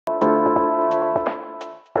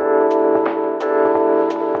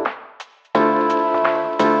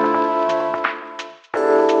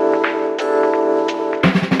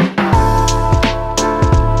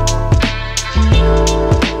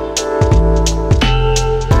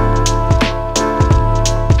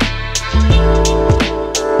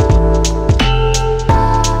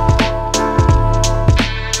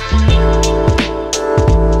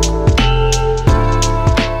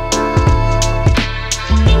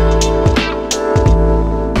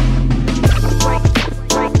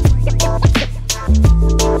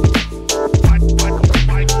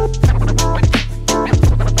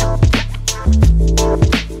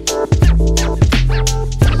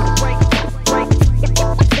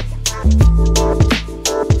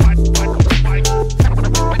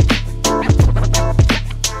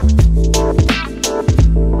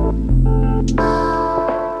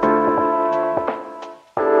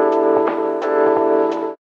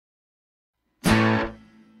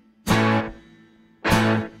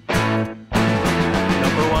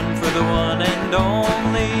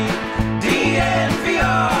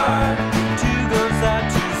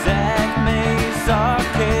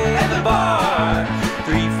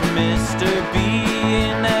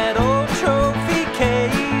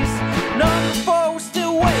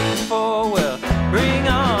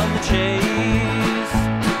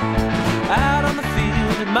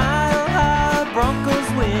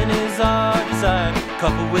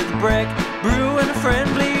couple with a brick, brew and a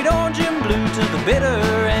friend, bleed orange and blue to the bitter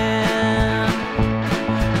end.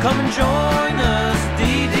 Come and join us,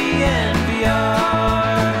 DNVR.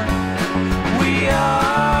 We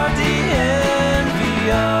are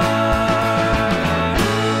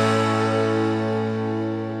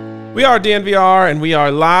DNVR. We are DNVR, and we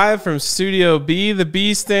are live from Studio B. The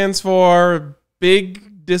B stands for Big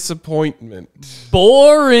Disappointment.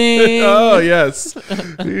 Boring. Oh, yes.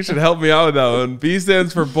 You should help me out with that one. B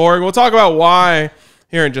stands for boring. We'll talk about why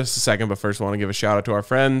here in just a second, but first I want to give a shout out to our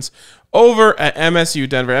friends over at MSU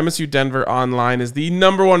Denver. MSU Denver Online is the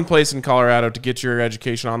 #1 place in Colorado to get your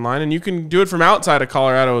education online, and you can do it from outside of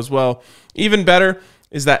Colorado as well. Even better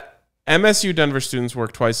is that MSU Denver students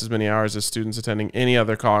work twice as many hours as students attending any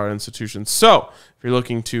other Colorado institution. So if you're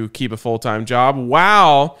looking to keep a full-time job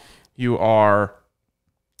while you are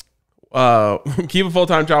keep a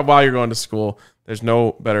full-time job while you're going to school, there's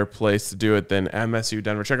no better place to do it than MSU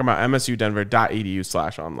Denver. Check them out,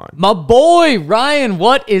 msudenver.edu/online. My boy, Ryan,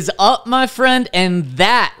 what is up, my friend? And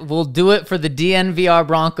that will do it for the DNVR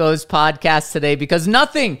Broncos podcast today, because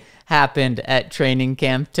nothing happened at training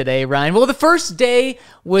camp today, Ryan. Well, the first day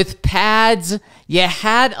with pads, you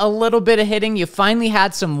had a little bit of hitting. You finally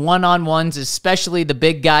had some one-on-ones, especially the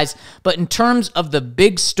big guys. But in terms of the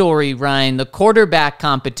big story, Ryan, the quarterback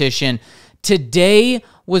competition, today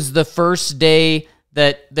was the first day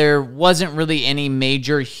that there wasn't really any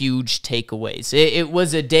major huge takeaways. It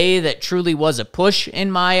was a day that truly was a push in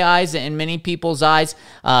my eyes and many people's eyes,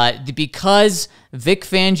 because Vic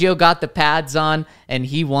Fangio got the pads on and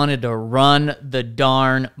he wanted to run the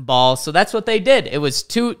darn ball. So that's what they did. It was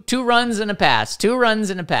two runs and a pass, 2 runs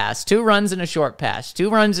and a pass, 2 runs and a short pass, 2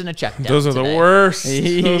 runs and a check down. Those are the worst.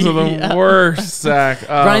 Those are the worst, Zach.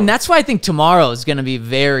 Brian, that's why I think tomorrow is going to be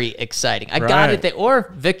very exciting. I got it there.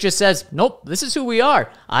 Or Vic just says, nope, this is who we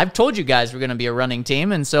are. I've told you guys we're going to be a running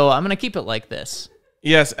team, and so I'm going to keep it like this.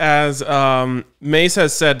 Yes, as Mace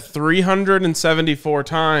has said 374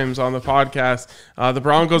 times on the podcast, the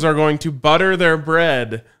Broncos are going to butter their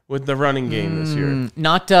bread with the running game this year.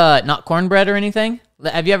 Not cornbread or anything?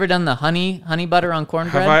 Have you ever done the honey butter on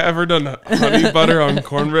cornbread? Have I ever done honey butter on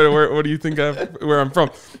cornbread? What do you think where I'm from?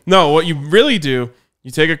 No, what you really do, you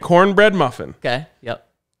take a cornbread muffin. Okay, yep.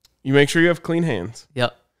 You make sure you have clean hands.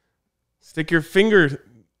 Yep. Stick your finger,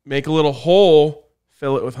 make a little hole,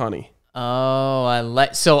 fill it with honey. Oh, I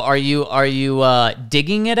like. So are you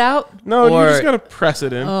digging it out? No, you just gotta press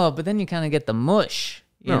it in. Oh, but then you kind of get the mush.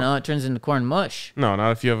 You know, it turns into corn mush. No,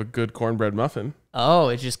 not if you have a good cornbread muffin. Oh,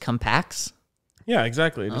 it just compacts. Yeah,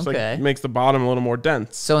 exactly. It just makes the bottom a little more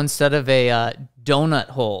dense. So instead of a donut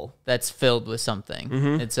hole that's filled with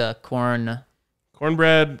something, it's a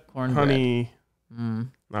cornbread, honey.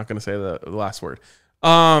 Not gonna say the last word.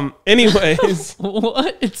 Anyways,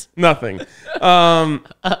 what? Nothing.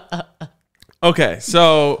 Okay,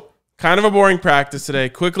 so kind of a boring practice today.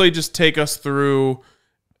 Quickly just take us through.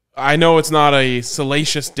 I know it's not a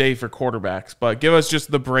salacious day for quarterbacks, but give us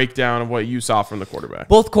just the breakdown of what you saw from the quarterback.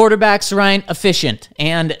 Both quarterbacks, Ryan, efficient,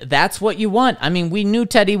 and that's what you want. I mean, we knew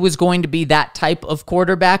Teddy was going to be that type of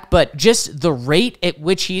quarterback, but just the rate at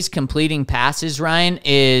which he's completing passes, Ryan,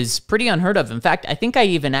 is pretty unheard of. In fact, I think I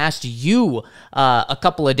even asked you a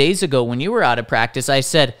couple of days ago when you were out of practice, I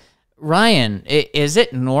said, Ryan, is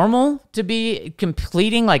it normal to be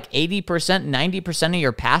completing like 80%, 90% of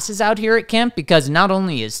your passes out here at camp? Because not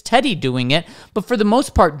only is Teddy doing it, but for the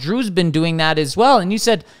most part, Drew's been doing that as well. And you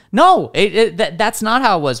said, no, that's not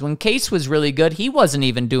how it was. When Case was really good, he wasn't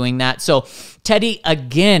even doing that. So Teddy,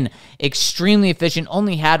 again, extremely efficient,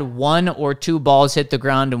 only had 1 or 2 balls hit the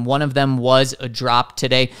ground, and one of them was a drop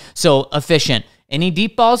today. So efficient. Any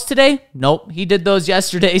deep balls today? Nope. He did those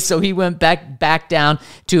yesterday, so he went back down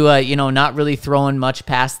to, not really throwing much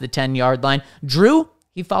past the 10-yard line. Drew,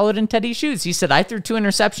 he followed in Teddy's shoes. He said, I threw 2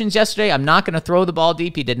 interceptions yesterday. I'm not going to throw the ball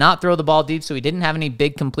deep. He did not throw the ball deep, so he didn't have any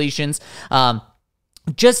big completions.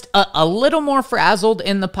 Just a little more frazzled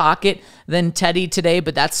in the pocket than Teddy today,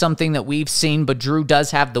 but that's something that we've seen. But Drew does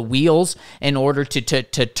have the wheels in order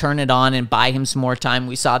to turn it on and buy him some more time.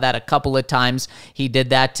 We saw that a couple of times. He did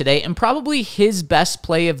that today. And probably his best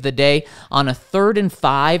play of the day on a 3rd and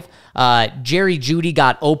 5. Jerry Jeudy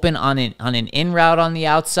got open on an in route on the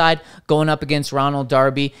outside, going up against Ronald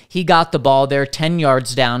Darby. He got the ball there, 10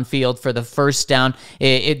 yards downfield for the first down.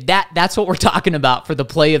 That's what we're talking about for the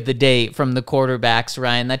play of the day from the quarterbacks,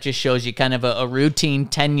 Ryan. That just shows you kind of a routine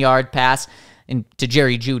 10-yard pass. And to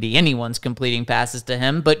Jerry Jeudy, anyone's completing passes to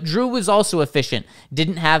him. But Drew was also efficient.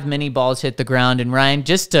 Didn't have many balls hit the ground. And Ryan,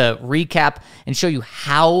 just to recap and show you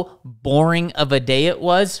how boring of a day it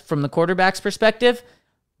was from the quarterback's perspective,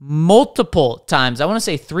 multiple times, I want to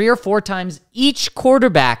say 3 or 4 times, each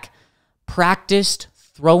quarterback practiced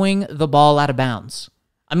throwing the ball out of bounds.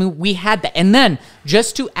 I mean, we had that. And then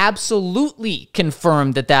just to absolutely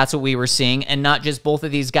confirm that that's what we were seeing and not just both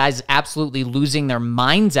of these guys absolutely losing their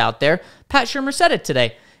minds out there, Pat Shurmur said it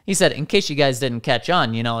today. He said, in case you guys didn't catch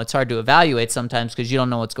on, it's hard to evaluate sometimes because you don't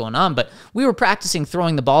know what's going on, but we were practicing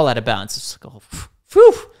throwing the ball out of bounds. It's like, oh,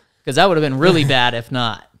 phew, because that would have been really bad if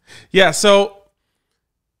not. Yeah, so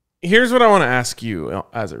here's what I want to ask you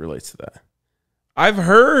as it relates to that. I've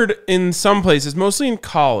heard in some places, mostly in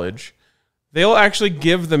college, they'll actually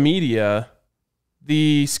give the media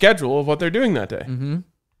the schedule of what they're doing that day. Mm-hmm.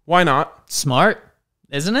 Why not? Smart,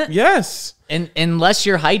 isn't it? Yes. And unless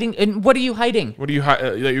you're hiding, and what are you hiding? What do you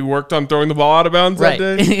that you worked on throwing the ball out of bounds that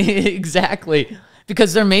day? Exactly.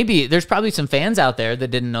 Because there's probably some fans out there that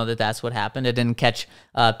didn't know that that's what happened. It didn't catch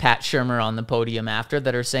Pat Shurmur on the podium after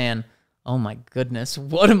that are saying, oh my goodness,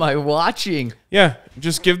 what am I watching? Yeah,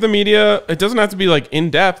 just give the media, it doesn't have to be like in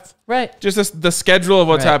depth. Right. Just the schedule of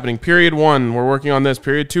what's happening. Period 1, we're working on this.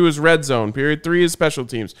 Period 2 is red zone. Period 3 is special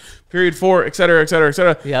teams. Period 4, et cetera, et cetera, et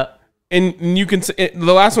cetera. Yep. And you can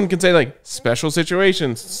the last one can say like special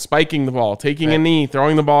situations, spiking the ball, taking a knee,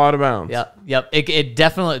 throwing the ball out of bounds. Yep. It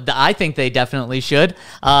definitely, I think they definitely should.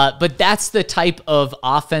 But that's the type of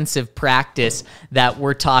offensive practice that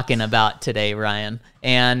we're talking about today, Ryan.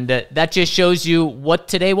 And that just shows you what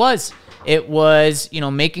today was. It was,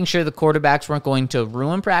 making sure the quarterbacks weren't going to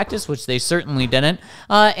ruin practice, which they certainly didn't,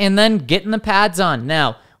 and then getting the pads on.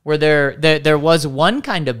 Now, where there was one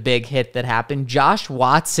kind of big hit that happened, Josh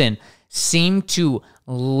Watson seemed to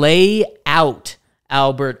lay out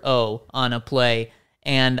Albert O on a play,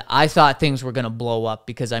 and I thought things were going to blow up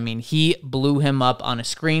because, he blew him up on a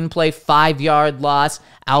screenplay, 5-yard loss.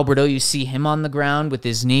 Albert O, you see him on the ground with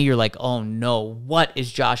his knee. You're like, oh no, what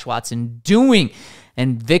is Josh Watson doing?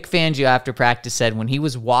 And Vic Fangio after practice said when he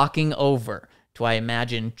was walking over to, I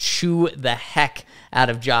imagine, chew the heck out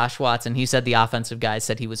of Josh Watson, he said the offensive guy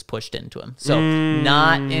said he was pushed into him. So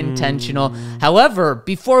not intentional. However,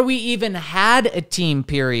 before we even had a team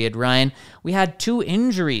period, Ryan, we had 2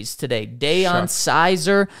 injuries today. Dayon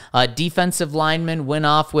Sizer, defensive lineman, went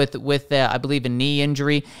off with I believe, a knee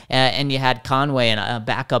injury. And you had Conway, a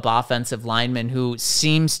backup offensive lineman who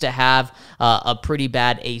seems to have a pretty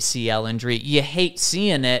bad ACL injury. You hate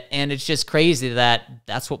seeing it, and it's just crazy that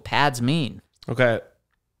that's what pads mean. Okay.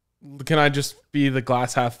 Can I just be the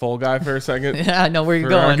glass half full guy for a second? Yeah, I know where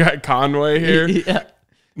you're going. Our guy Conway here. Yeah.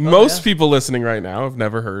 Most people listening right now have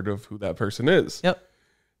never heard of who that person is. Yep.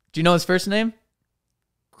 Do you know his first name?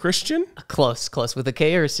 Christian? Close. With a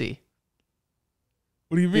K or a C?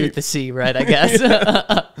 What do you mean? With the C, right, I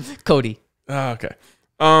guess. Cody. Oh, okay.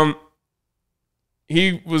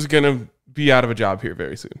 He was going to be out of a job here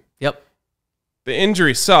very soon. Yep. The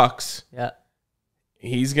injury sucks. Yeah.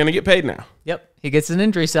 He's going to get paid now. Yep. He gets an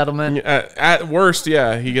injury settlement. At worst,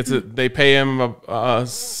 yeah, he gets it. They pay him a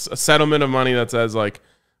settlement of money that says, like,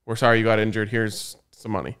 we're sorry you got injured. Here's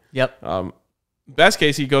some money. Yep. Best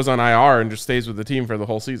case, he goes on IR and just stays with the team for the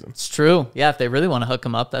whole season. It's true. Yeah, if they really want to hook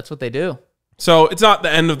him up, that's what they do. So it's not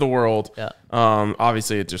the end of the world. Yeah.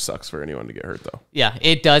 Obviously, it just sucks for anyone to get hurt, though. Yeah,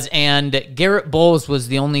 it does. And Garrett Bowles was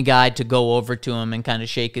the only guy to go over to him and kind of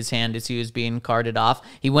shake his hand as he was being carted off.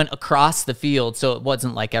 He went across the field, so it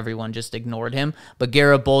wasn't like everyone just ignored him. But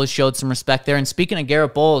Garrett Bowles showed some respect there. And speaking of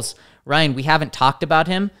Garrett Bowles, Ryan, we haven't talked about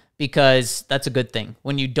him because that's a good thing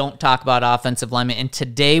when you don't talk about offensive linemen. And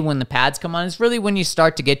today, when the pads come on, is really when you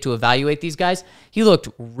start to get to evaluate these guys. He looked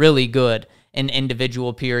really good in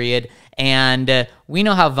individual period. And we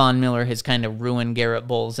know how Von Miller has kind of ruined Garrett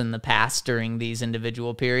Bowles in the past during these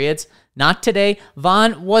individual periods. Not today.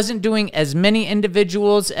 Von wasn't doing as many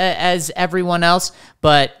individuals as everyone else,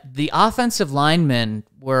 but the offensive linemen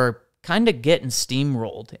were kind of getting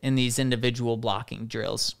steamrolled in these individual blocking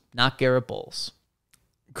drills. Not Garrett Bowles.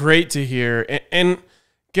 Great to hear. And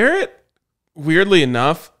Garrett, weirdly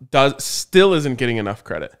enough, still isn't getting enough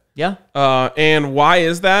credit. Yeah. And why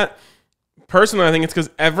is that? Personally, I think it's because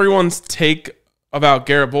everyone's take about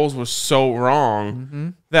Garrett Bowles was so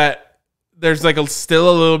wrong that there's like still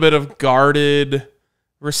a little bit of guarded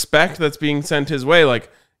respect that's being sent his way.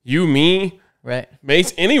 Like you, me, right,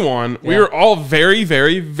 Mace, anyone. Yeah. We were all very,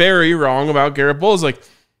 very, very wrong about Garrett Bowles. Like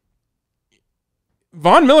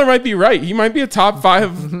Von Miller might be right. He might be a top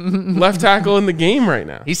 5 left tackle in the game right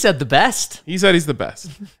now. He said the best. He said he's the best.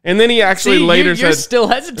 And then he actually later you're said... still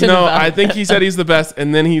hesitant No, about I it. think he said he's the best,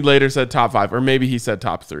 and then he later said top 5, or maybe he said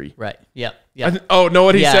top 3. Right. Yep.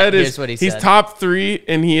 What he said is here's what he he's said. top 3,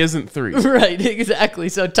 and he isn't 3. Right, exactly.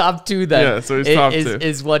 So top 2 then. Yeah, so he's top 2.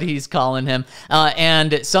 Is what he's calling him.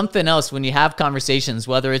 And something else, when you have conversations,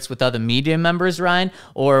 whether it's with other media members, Ryan,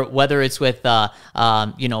 or whether it's with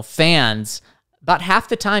fans, about half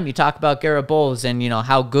the time you talk about Garrett Bowles and,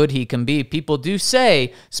 how good he can be. People do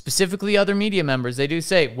say, specifically other media members, they do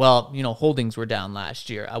say, well, holdings were down last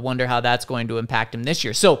year. I wonder how that's going to impact him this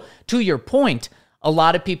year. So to your point, a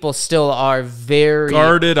lot of people still are very...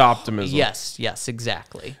 Guarded optimism. Yes,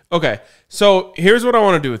 exactly. Okay, so here's what I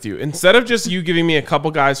want to do with you. Instead of just you giving me a couple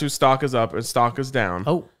guys whose stock is up and stock is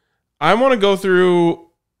down, I want to go through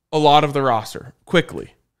a lot of the roster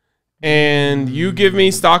quickly. And you give me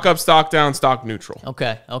stock up, stock down, stock neutral.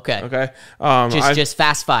 Okay. Just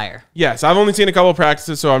fast fire. Yes, I've only seen a couple of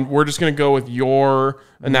practices, so we're just going to go with your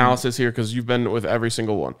analysis here because you've been with every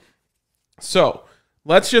single one. So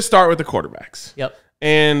let's just start with the quarterbacks. Yep.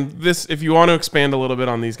 And this, if you want to expand a little bit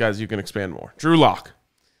on these guys, you can expand more. Drew Lock.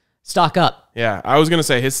 Stock up. Yeah, I was going to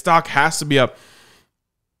say his stock has to be up.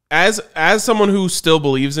 As someone who still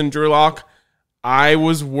believes in Drew Lock, I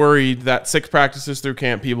was worried that 6 practices through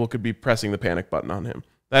camp, people could be pressing the panic button on him.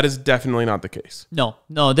 That is definitely not the case. No,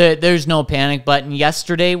 there's no panic button.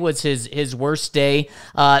 Yesterday was his worst day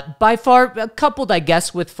by far, coupled, I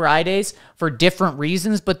guess, with Fridays for different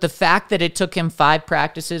reasons. But the fact that it took him 5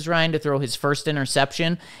 practices, Ryan, to throw his first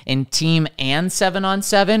interception in team and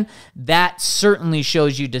 7-on-7, that certainly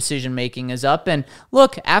shows you decision-making is up. And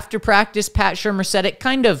look, after practice, Pat Shurmur said it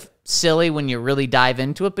kind of silly when you really dive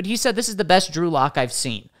into it, but he said this is the best Drew Lock I've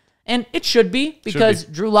seen. And it should be, because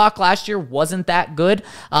Drew Lock last year wasn't that good.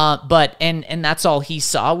 But that's all he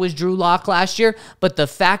saw was Drew Lock last year. But the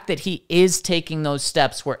fact that he is taking those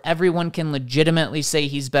steps where everyone can legitimately say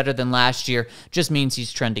he's better than last year just means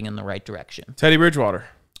he's trending in the right direction. Teddy Bridgewater.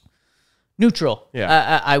 Neutral,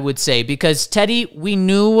 I would say, because Teddy, we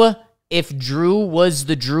knew if Drew was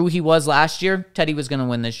the Drew he was last year, Teddy was going to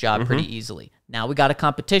win this job pretty easily. Now we got a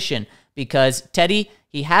competition because Teddy,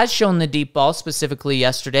 he has shown the deep ball specifically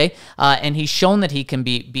yesterday, and he's shown that he can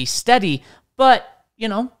be steady, but,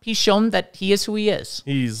 he's shown that he is who he is.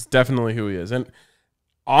 He's definitely who he is. And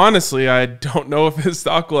honestly, I don't know if his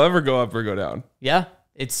stock will ever go up or go down. Yeah,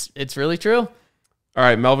 it's really true. All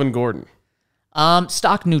right, Melvin Gordon.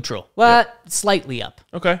 Stock neutral. Well, slightly up.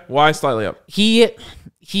 Okay, why slightly up?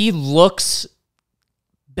 He looks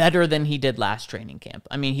better than he did last training camp.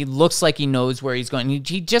 I mean, he looks like he knows where he's going.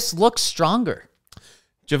 He just looks stronger.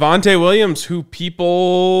 Javonte Williams, who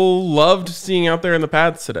people loved seeing out there in the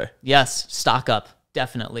pads today. Yes, stock up,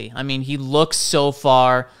 definitely. I mean, he looks so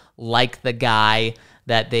far like the guy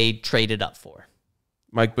that they traded up for.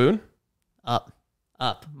 Mike Boone? Up.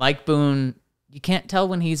 Mike Boone, you can't tell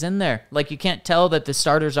when he's in there. Like, you can't tell that the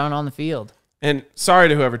starters aren't on the field. And sorry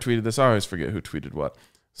to whoever tweeted this. I always forget who tweeted what.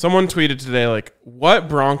 Someone tweeted today, like, what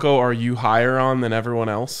Bronco are you higher on than everyone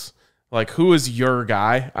else? Like, who is your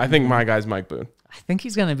guy? I think my guy's Mike Boone. I think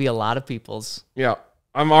he's going to be a lot of people's. Yeah.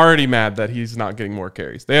 I'm already mad that he's not getting more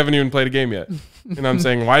carries. They haven't even played a game yet. And I'm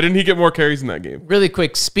saying, why didn't he get more carries in that game? Really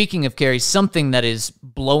quick, speaking of carries, something that is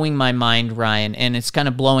blowing my mind, Ryan, and it's kind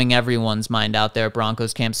of blowing everyone's mind out there at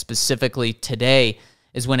Broncos camp, specifically today,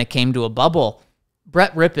 is when it came to a bubble.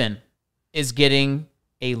 Brett Rippon is getting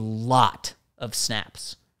a lot of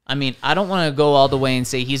snaps. I mean, I don't want to go all the way and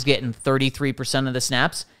say he's getting 33% of the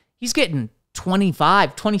snaps. He's getting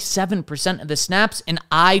 25, 27% of the snaps, and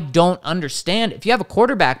I don't understand. If you have a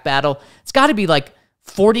quarterback battle, it's got to be like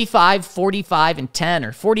 45, 45, and 10,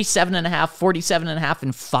 or 47.5, 47.5,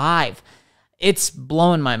 and 5. It's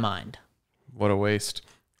blowing my mind. What a waste.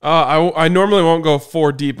 I normally won't go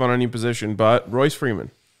 4 deep on any position, but Royce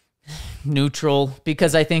Freeman. Neutral,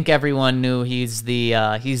 because I think everyone knew he's the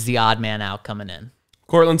odd man out coming in.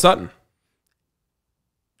 Cortland Sutton.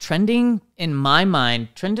 Trending, in my mind,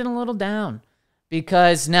 trending a little down,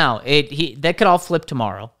 because now that could all flip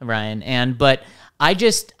tomorrow, Ryan. But I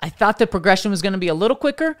thought the progression was going to be a little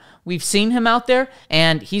quicker. We've seen him out there,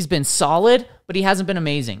 and he's been solid, but he hasn't been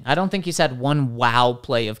amazing. I don't think he's had one wow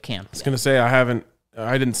play of camp. I was going to say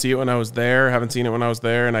I didn't see it when I was there. Haven't seen it when I was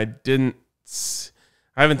there, and I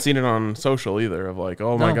haven't seen it on social either. Of like,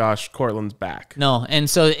 oh my gosh, Cortland's back. No, and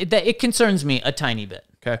so it concerns me a tiny bit.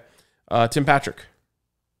 Okay, Tim Patrick.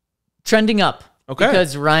 Trending up. Okay.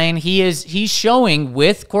 Because Ryan, he's showing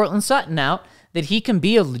with Cortland Sutton out that he can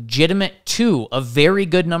be a legitimate 2, a very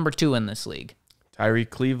good number 2 in this league. Tyree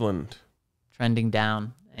Cleveland. Trending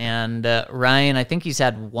down. And Ryan, I think he's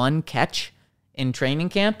had 1 catch in training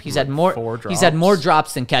camp. He's had more 4 drops. He's had more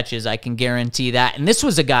drops than catches, I can guarantee that. And this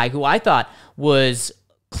was a guy who I thought was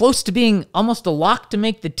close to being almost a lock to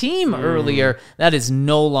make the team earlier. That is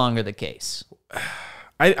no longer the case.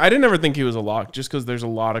 I didn't ever think he was a lock just because there's a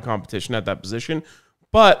lot of competition at that position.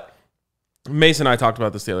 But Mason and I talked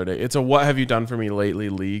about this the other day. It's a what have you done for me lately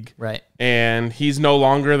league. Right. And he's no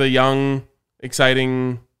longer the young,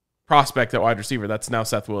 exciting prospect at wide receiver. That's now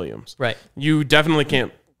Seth Williams. Right. You definitely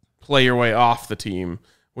can't play your way off the team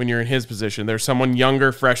when you're in his position. There's someone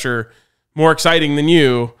younger, fresher, more exciting than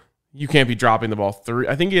you. You can't be dropping the ball 3.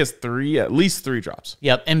 I think he has at least 3 drops.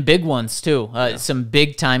 Yep, and big ones too. Some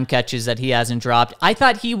big time catches that he hasn't dropped. I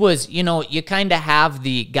thought he was, you kind of have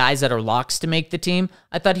the guys that are locks to make the team.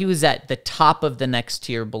 I thought he was at the top of the next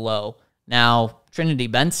tier below. Now, Trinity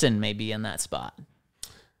Benson may be in that spot.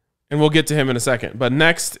 And we'll get to him in a second. But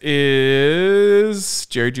next is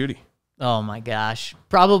Jerry Jeudy. Oh my gosh.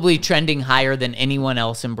 Probably trending higher than anyone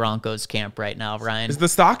else in Broncos camp right now, Ryan. Is the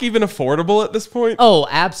stock even affordable at this point? Oh,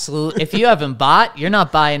 absolutely. If you haven't bought, you're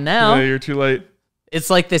not buying now. Yeah, you're too late.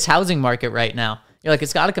 It's like this housing market right now. You're like,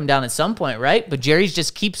 it's got to come down at some point, right? But Jerry's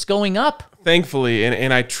just keeps going up. Thankfully,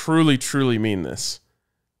 and I truly, truly mean this.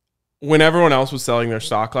 When everyone else was selling their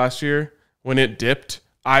stock last year, when it dipped,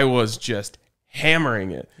 I was just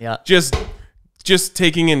hammering it. Yeah. Just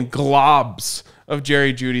taking in globs of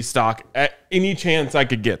Jerry Jeudy stock at any chance I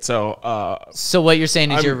could get. So what you're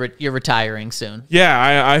saying is you're retiring soon.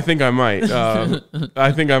 Yeah, I think I might.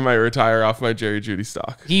 I think I might retire off my Jerry Jeudy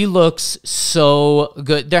stock. He looks so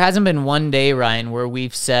good. There hasn't been one day, Ryan, where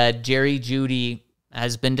we've said Jerry Jeudy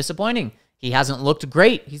has been disappointing. He hasn't looked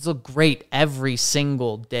great. He's looked great every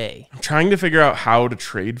single day. I'm trying to figure out how to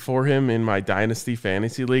trade for him in my Dynasty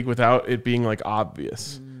Fantasy League without it being like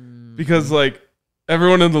obvious. Because like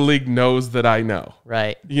everyone in the league knows that I know.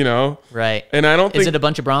 Right. Right. And I don't think... Is it a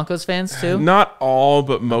bunch of Broncos fans too? Not all,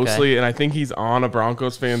 but mostly. Okay. And I think he's on a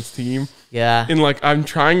Broncos fans team. Yeah. And like, I'm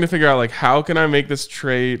trying to figure out like, how can I make this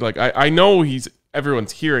trade? Like, I know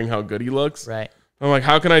everyone's hearing how good he looks. Right. I'm like,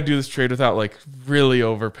 how can I do this trade without like really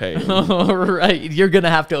overpaying? Right. You're going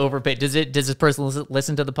to have to overpay. Does this person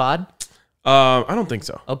listen to the pod? I don't think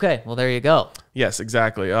so. Okay. Well, there you go. Yes,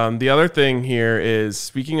 exactly. The other thing here is,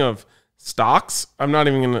 speaking of stocks, I'm not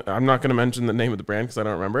going to mention the name of the brand because I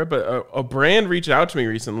don't remember it, but a brand reached out to me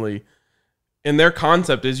recently, and their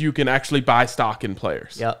concept is you can actually buy stock in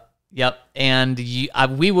players. Yep. And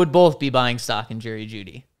we would both be buying stock in Jerry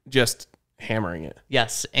Jeudy. Just hammering it.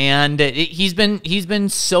 Yes, and he's been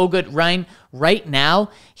so good, Ryan. Right now,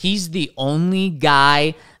 he's the only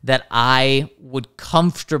guy that I would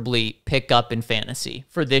comfortably pick up in fantasy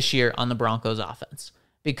for this year on the Broncos offense,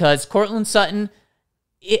 because Courtland Sutton,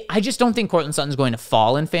 I just don't think Courtland Sutton's going to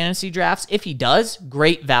fall in fantasy drafts. If he does,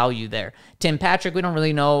 great value there. Tim Patrick, we don't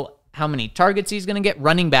really know how many targets he's going to get.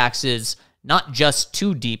 Running backs is not just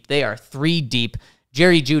 2 deep; they are 3 deep.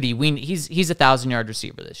 Jerry Jeudy, he's a 1,000-yard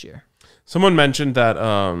receiver this year. Someone mentioned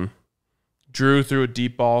that Drew threw a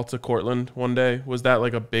deep ball to Courtland one day. Was that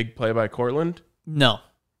like a big play by Courtland? No.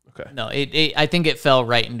 Okay. No, I think it fell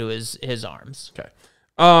right into his arms. Okay.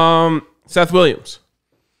 Seth Williams.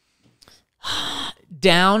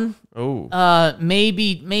 Down. Oh.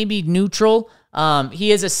 Maybe neutral.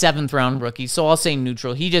 He is a 7th-round rookie, so I'll say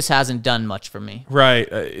neutral. He just hasn't done much for me. Right.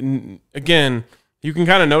 Again, you can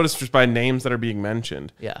kind of notice just by names that are being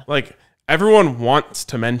mentioned. Yeah. Like, everyone wants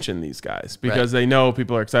to mention these guys because they know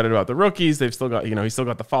people are excited about the rookies. They've still got, he's still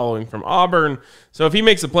got the following from Auburn. So if he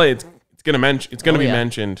makes a play, it's going to be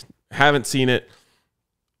mentioned. Haven't seen it.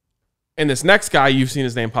 And this next guy, you've seen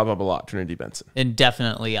his name pop up a lot, Trinity Benson. And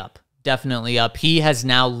definitely up. He has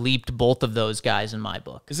now leaped both of those guys in my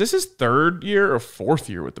book. Is this his 3rd year or 4th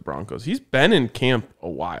year with the Broncos? He's been in camp a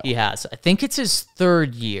while. He has. I think it's his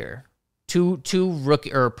 3rd year. Two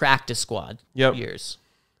rookie or practice squad years.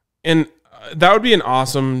 And that would be an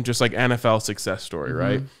awesome, just like NFL success story,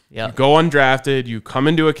 right? Yeah. You go undrafted, you come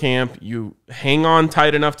into a camp, you hang on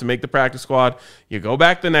tight enough to make the practice squad, you go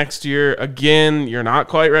back the next year, again, you're not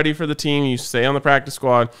quite ready for the team, you stay on the practice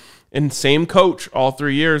squad, and same coach all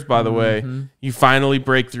 3 years, by the way. You finally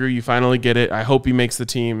break through, you finally get it. I hope he makes the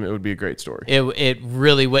team. It would be a great story. It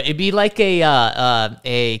really would. It'd be like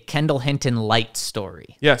a Kendall Hinton light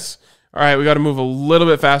story. Yes. All right, we got to move a little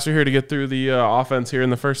bit faster here to get through the offense here in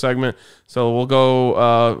the first segment. So we'll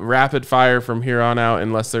go rapid fire from here on out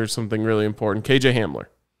unless there's something really important. KJ Hamler.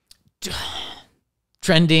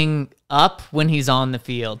 Trending up when he's on the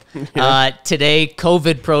field. Today,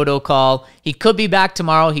 COVID protocol. He could be back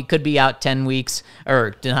tomorrow. He could be out 10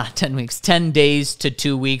 days to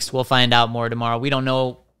 2 weeks. We'll find out more tomorrow. We don't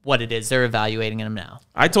know what it is. They're evaluating him now.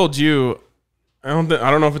 I told you, I don't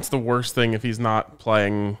know if it's the worst thing if he's not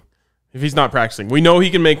playing, if he's not practicing. We know he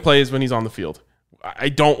can make plays when he's on the field. I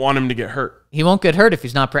don't want him to get hurt. He won't get hurt if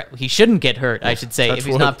he's not. He shouldn't get hurt, I should say, if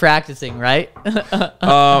he's not practicing, right?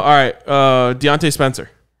 All right, Deontay Spencer.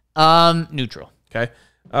 Neutral. Okay.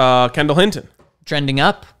 Kendall Hinton. Trending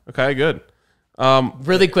up. Okay, good.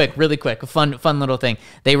 Really quick, a fun little thing.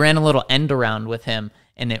 They ran a little end around with him,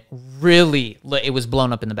 and it was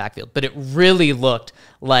blown up in the backfield, but it really looked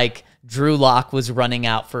like Drew Lock was running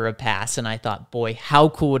out for a pass, and I thought, boy, how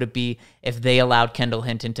cool would it be if they allowed Kendall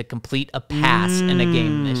Hinton to complete a pass in a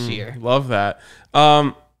game this year? Love that.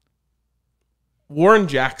 Warren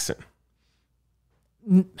Jackson.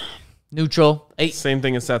 Neutral. Same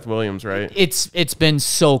thing as Seth Williams, right? It's been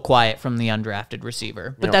so quiet from the undrafted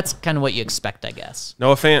receiver, but that's kind of what you expect, I guess.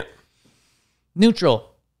 Noah Fant.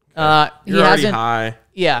 Neutral. You're already high.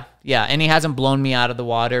 Yeah, and he hasn't blown me out of the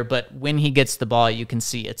water, but when he gets the ball, you can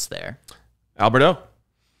see it's there. Alberto.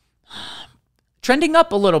 Trending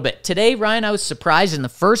up a little bit. Today, Ryan, I was surprised in the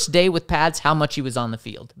first day with pads how much he was on the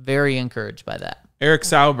field. Very encouraged by that. Eric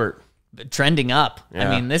Saubert. Trending up. Yeah.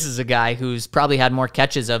 I mean, this is a guy who's probably had more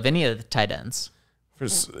catches of any of the tight ends.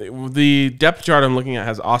 The depth chart I'm looking at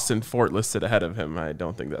has Austin Fort listed ahead of him. I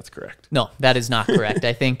don't think that's correct. No, that is not correct.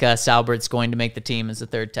 I think Saubert's going to make the team as the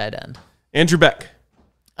third tight end. Andrew Beck.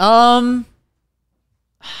 They're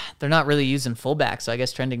not really using fullback, so I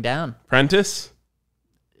guess trending down. Prentice.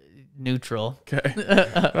 Neutral. Okay.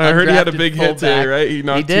 I heard he had a big hit today, right? He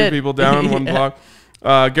knocked two people down on one block.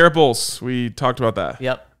 Garrett Bowles. We talked about that.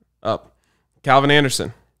 Yep. Up. Calvin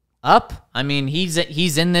Anderson. Up. I mean, he's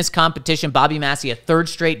in this competition. Bobby Massey, a third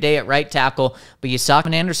straight day at right tackle, but you saw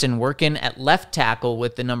Calvin Anderson working at left tackle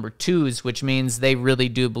with the number 2s, which means they really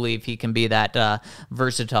do believe he can be that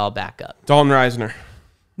versatile backup. Dalton Reisner.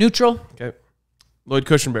 Neutral. Okay. Lloyd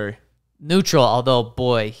Cushenberry. Neutral, although,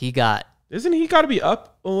 boy, Isn't he got to be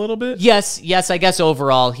up a little bit? Yes, I guess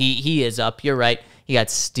overall he is up. You're right. He got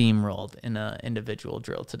steamrolled in an individual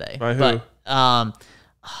drill today. By who? But,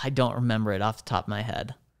 I don't remember it off the top of my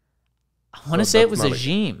head. I want to say it was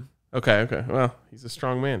Ajim. Okay. Well, he's a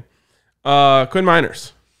strong man. Quinn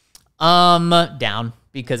Miners. Down,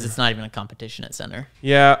 because it's not even a competition at center.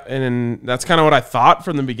 Yeah, and that's kind of what I thought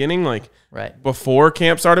from the beginning. Like, right before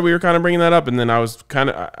camp started, we were kind of bringing that up, and then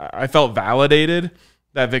I felt validated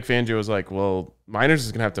that Vic Fangio was like, well, Miners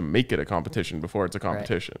is going to have to make it a competition before it's a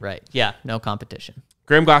competition. Right. Yeah, no competition.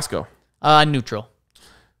 Graham Glasgow. Neutral.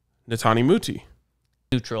 Natani Muti.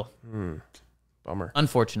 Neutral. Bummer.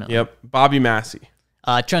 Unfortunately. Yep. Bobby Massey.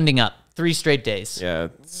 Trending up. 3 straight days. Yeah,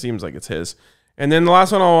 it seems like it's his. And then the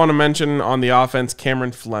last one I want to mention on the offense,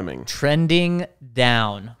 Cameron Fleming. Trending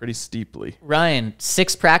down. Pretty steeply. Ryan,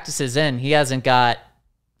 6 practices in, he has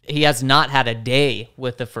not had a day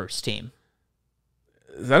with the first team.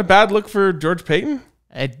 Is that a bad look for George Payton?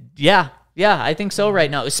 Yeah, I think so right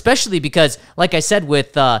now, especially because, like I said,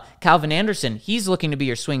 with Calvin Anderson, he's looking to be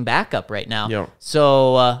your swing backup right now. Yep.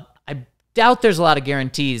 So I doubt there's a lot of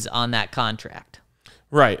guarantees on that contract.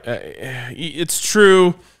 Right. It's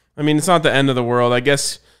true. I mean, it's not the end of the world. I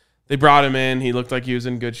guess they brought him in. He looked like he was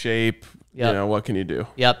in good shape. Yep. You know, what can you do?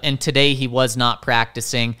 Yep. And today he was not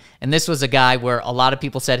practicing. And this was a guy where a lot of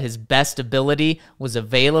people said his best ability was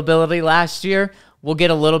availability last year. We'll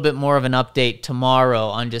get a little bit more of an update tomorrow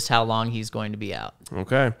on just how long he's going to be out.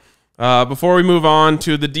 Okay. Before we move on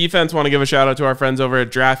to the defense, I want to give a shout out to our friends over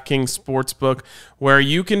at DraftKings Sportsbook, where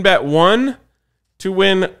you can bet 1 to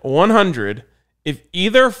win 100 if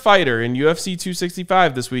either fighter in UFC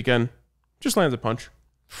 265 this weekend just lands a punch.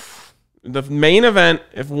 The main event,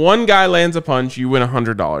 if one guy lands a punch, you win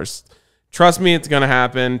 $100. Trust me, it's going to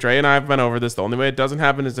happen. Dre and I have been over this. The only way it doesn't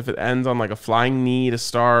happen is if it ends on like a flying knee to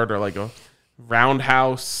start or like a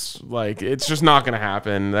roundhouse. Like, it's just not going to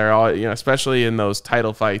happen. They're all, especially in those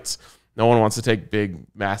title fights, no one wants to take big,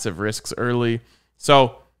 massive risks early.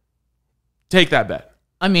 So take that bet.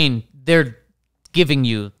 I mean, they're giving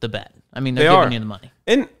you the bet. I mean, they're giving you the money.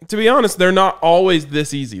 And to be honest, they're not always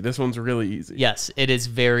this easy. This one's really easy. Yes, it is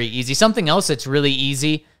very easy. Something else that's really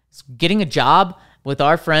easy is getting a job with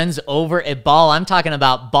our friends over at Ball. I'm talking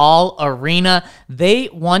about Ball Arena. They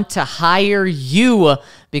want to hire you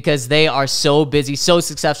because they are so busy, so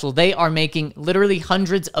successful. They are making literally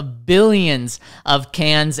hundreds of billions of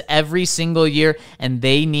cans every single year, and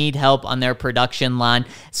they need help on their production line.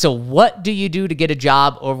 So what do you do to get a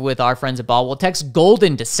job over with our friends at Ball? Well, text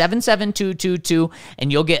GOLDEN to 77222,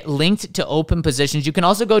 and you'll get linked to open positions. You can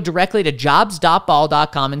also go directly to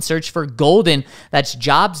jobs.ball.com and search for Golden. That's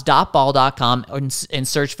jobs.ball.com and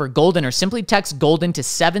search for Golden, or simply text Golden to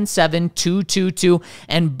 77222.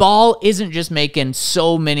 And Ball isn't just making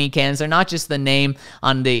so many cans. They're not just the name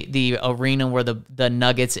on the arena where the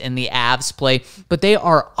Nuggets and the Avs play, but they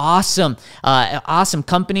are awesome, awesome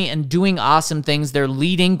company and doing awesome things. They're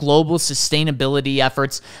leading global sustainability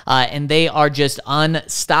efforts, and they are just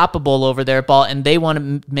unstoppable over there, Paul, and they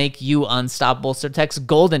want to make you unstoppable. So text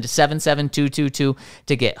GOLDEN to 77222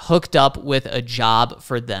 to get hooked up with a job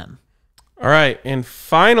for them. All right, and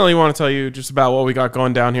finally, I want to tell you just about what we got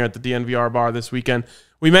going down here at the DNVR bar this weekend.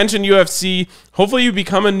 We mentioned UFC. Hopefully, you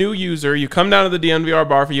become a new user. You come down to the DNVR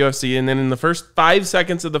bar for UFC, and then in the first 5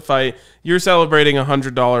 seconds of the fight, you're celebrating a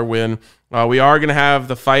 $100 win. We are going to have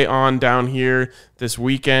the fight on down here this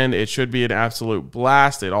weekend. It should be an absolute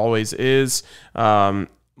blast. It always is.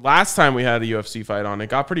 Last time we had a UFC fight on, it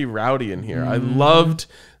got pretty rowdy in here. I loved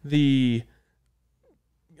the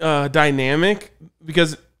dynamic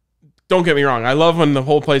because... Don't get me wrong. I love when the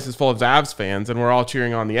whole place is full of Avs fans and we're all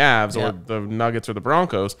cheering on the Avs or the Nuggets or the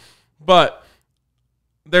Broncos. But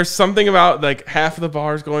there's something about like half of the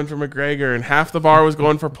bar is going for McGregor and half the bar was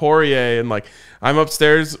going for Poirier. And like I'm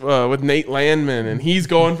upstairs with Nate Landman and he's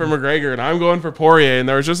going for McGregor and I'm going for Poirier. And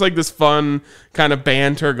there was just like this fun kind of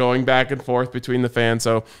banter going back and forth between the fans.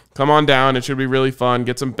 So come on down. It should be really fun.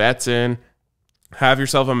 Get some bets in. Have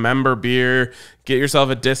yourself a member beer, get yourself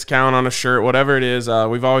a discount on a shirt, whatever it is.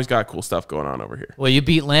 We've always got cool stuff going on over here. Well, you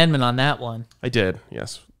beat Landman on that one. I did,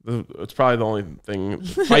 yes. It's probably the only thing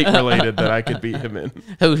fight-related that I could beat him in.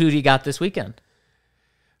 Who do you got this weekend?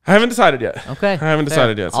 I haven't decided yet. Okay. I haven't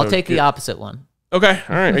decided yet. I'll take the opposite one. Okay,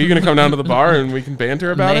 all right. Are you going to come down to the bar and we can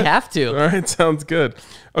banter about it? May have to. All right, sounds good.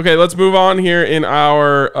 Okay, let's move on here in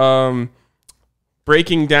our...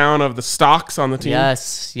 breaking down of the stocks on the team.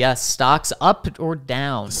 Yes. Stocks up or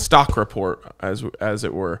down? Stock report, as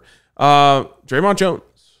it were. Draymond Jones.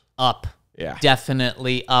 Up. Yeah.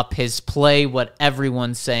 Definitely up. His play, what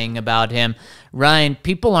everyone's saying about him. Ryan,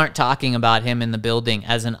 people aren't talking about him in the building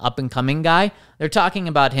as an up-and-coming guy. They're talking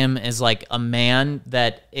about him as like a man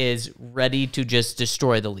that is ready to just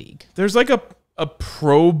destroy the league. There's like a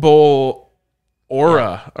Pro Bowl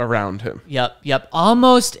aura around him. Yep.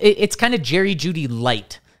 Almost, it's kind of Jerry Jeudy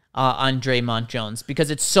light on Draymond Jones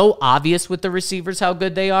because it's so obvious with the receivers how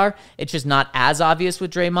good they are. It's just not as obvious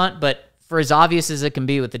with Draymond, but for as obvious as it can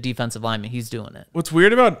be with the defensive lineman, he's doing it. What's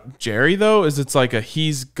weird about Jerry, though, is it's like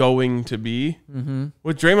he's going to be. Mm-hmm.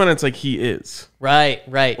 With Draymond, it's like he is. Right.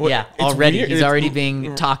 Yeah, already. Weird. He's already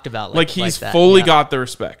being talked about. Like he's fully got the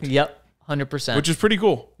respect. Yep, 100%. Which is pretty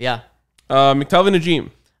cool. Yeah. McTelvin Najim.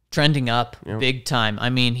 Trending up big time. I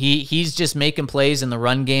mean, he's just making plays in the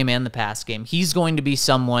run game and the pass game. He's going to be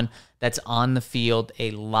someone that's on the field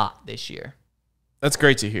a lot this year. That's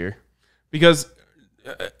great to hear because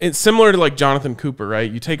it's similar to like Jonathan Cooper,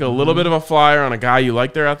 right? You take a little bit of a flyer on a guy, you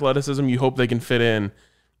like their athleticism, you hope they can fit in.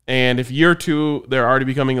 And if year two, they're already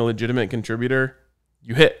becoming a legitimate contributor,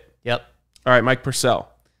 you hit. Yep. All right, Mike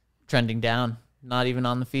Purcell. Trending down. Not even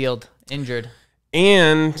on the field. Injured.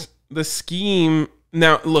 And the scheme...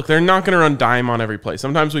 Now, look, they're not going to run dime on every play.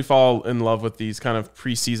 Sometimes we fall in love with these kind of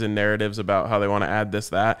preseason narratives about how they want to add this,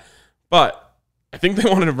 that. But I think they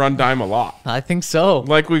wanted to run dime a lot. I think so.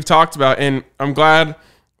 Like we've talked about, and I'm glad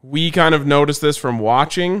we kind of noticed this from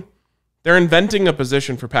watching. They're inventing a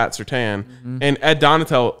position for Pat Surtain, and Ed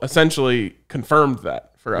Donatel essentially confirmed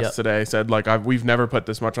that for us today. Said, like, we've never put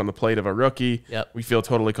this much on the plate of a rookie. We feel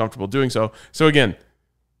totally comfortable doing so. So, again,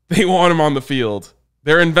 they want him on the field.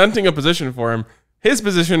 They're inventing a position for him. His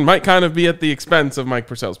position might kind of be at the expense of Mike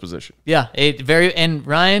Purcell's position. Yeah, and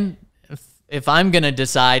Ryan, if I'm going to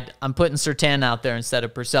decide, I'm putting Surtain out there instead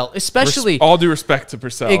of Purcell, especially... all due respect to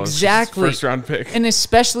Purcell. Exactly. First-round pick. And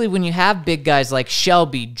especially when you have big guys like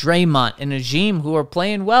Shelby, Draymond, and Najim who are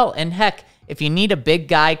playing well. And heck, if you need a big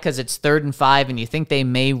guy because it's 3rd and 5 and you think they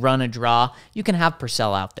may run a draw, you can have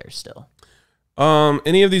Purcell out there still.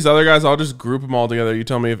 Any of these other guys, I'll just group them all together. You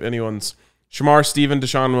tell me if anyone's... Shamar Stephen,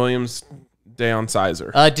 Deshaun Williams... Deion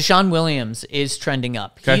Sizer. Deshaun Williams is trending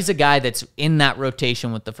up. Okay. He's a guy that's in that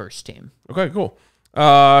rotation with the first team. Okay, cool.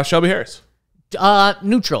 Shelby Harris.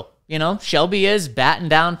 Neutral. You know, Shelby is batting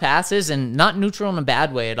down passes and not neutral in a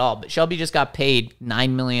bad way at all. But Shelby just got paid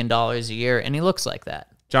 $9 million a year, and he looks like that.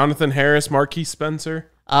 Jonathan Harris, Marquise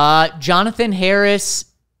Spencer. Jonathan Harris,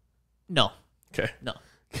 no. Okay. No.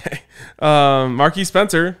 Okay. Marquise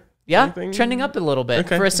Spencer. Yeah, anything? Trending up a little bit.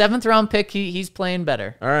 Okay. For a 7th-round pick, he's playing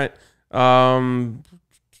better. All right.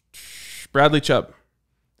 Bradley Chubb.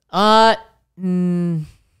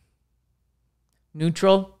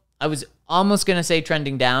 Neutral. I was almost going to say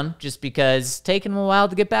trending down just because taking him a while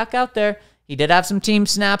to get back out there. He did have some team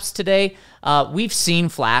snaps today. We've seen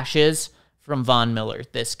flashes from Von Miller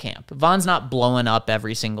this camp. Von's not blowing up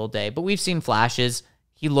every single day, but we've seen flashes.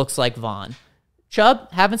 He looks like Von.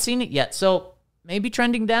 Chubb, haven't seen it yet. So maybe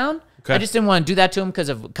trending down. Okay. I just didn't want to do that to him because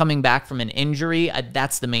of coming back from an injury.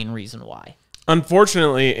 That's the main reason why.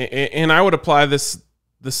 Unfortunately, and I would apply this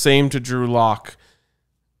the same to Drew Lock,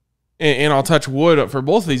 and I'll touch wood for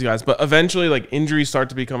both of these guys, but eventually like injuries start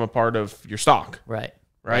to become a part of your stock. Right.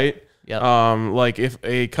 Yep. Like if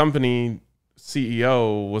a company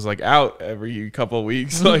CEO was like out every couple of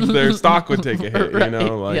weeks, like their stock would take a hit, Right. you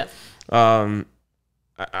know, like,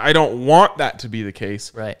 I don't want that to be the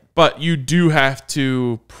case, Right. but you do have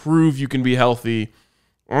to prove you can be healthy,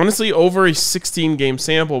 honestly, over a 16-game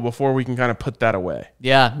sample before we can kind of put that away.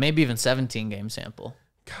 Yeah, maybe even 17-game sample.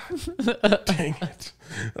 God dang it.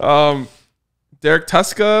 Derek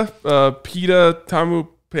Tuska, Peta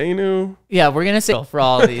Tamupenu, Yeah, we're going to say for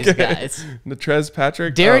all of these guys. Natrez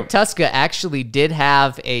Patrick. Derek Tuska actually did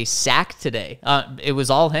have a sack today. It was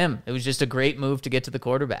all him. It was just a great move to get to the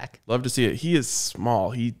quarterback. Love to see it. He is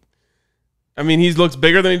small. He looks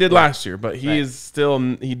bigger than he did last year, but he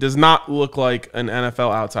does not look like an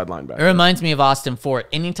NFL outside It linebacker. reminds me of Austin Fort.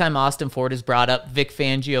 Anytime Austin Fort is brought up, Vic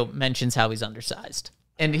Fangio mentions how he's undersized.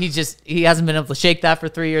 And he hasn't been able to shake that for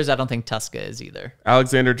 3 years. I don't think Tuska is either.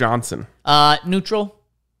 Alexander Johnson. Neutral.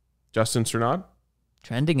 Justin Strnad.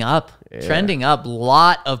 Trending up. Trending up.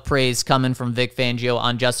 Lot of praise coming from Vic Fangio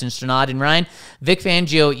on Justin Strnad. And Ryan, Vic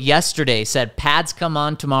Fangio yesterday said, pads come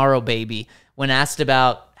on tomorrow, baby, when asked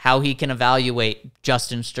about how he can evaluate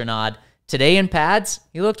Justin Strnad. Today in pads,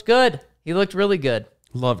 he looked good. He looked really good.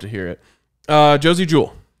 Love to hear it. Josie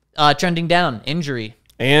Jewell. Trending down. Injury.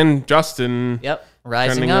 And Justin. Yep.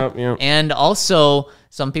 Rising Trending up. up, yeah. And also,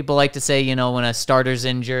 some people like to say, you know, when a starter's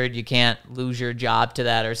injured, you can't lose your job to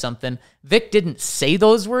that or something. Vic didn't say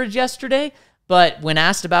those words yesterday, but when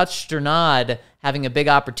asked about Strnad having a big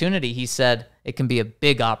opportunity, he said it can be a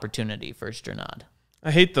big opportunity for Strnad.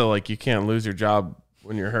 I hate you can't lose your job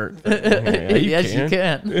when you're hurt. Yeah, Yes, you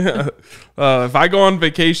can. Yeah. If I go on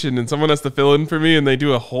vacation and someone has to fill in for me and they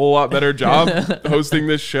do a whole lot better job hosting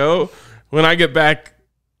this show, when I get back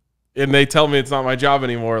and they tell me it's not my job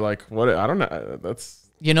anymore, like, what? I don't know. That's...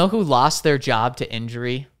 You know who lost their job to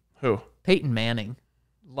injury? Who? Peyton Manning.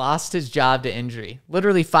 Lost his job to injury.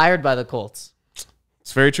 Literally fired by the Colts.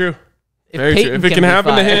 It's very true. If Very true. Peyton If it can be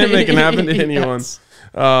happen to him, fired- it can happen to anyone.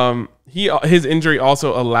 Yes. His injury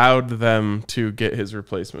also allowed them to get his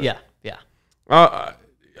replacement. Yeah.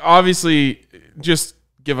 Obviously, just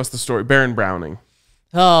give us the story. Baron Browning.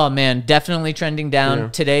 Oh, man, definitely trending down. Yeah.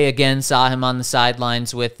 Today, again, saw him on the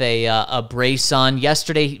sidelines with a brace on.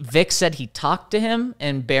 Yesterday, Vic said he talked to him,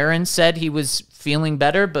 and Barron said he was feeling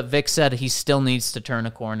better, but Vic said he still needs to turn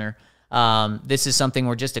a corner. This is something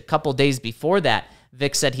where just a couple days before that,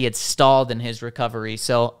 Vic said he had stalled in his recovery.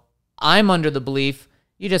 So I'm under the belief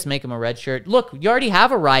you just make him a red shirt. Look, you already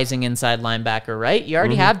have a rising inside linebacker, right? You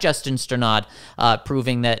already have Justin Strnad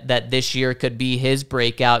proving that this year could be his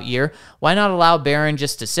breakout year. Why not allow Barron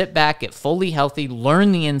just to sit back, get fully healthy,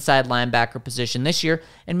 learn the inside linebacker position this year,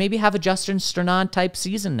 and maybe have a Justin Strnad type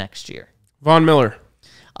season next year? Von Miller.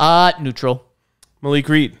 Neutral. Malik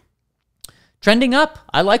Reed. Trending up.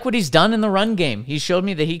 I like what he's done in the run game. He showed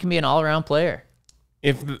me that he can be an all-around player.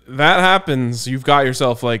 If that happens, you've got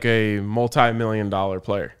yourself like a multi-million-dollar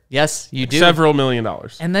player. Yes, you do. Several $million.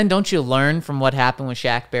 And then don't you learn from what happened with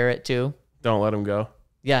Shaq Barrett too? Don't let him go.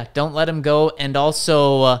 Yeah, don't let him go. And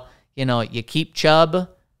also, you keep Chubb,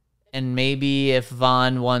 and maybe if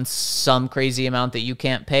Vaughn wants some crazy amount that you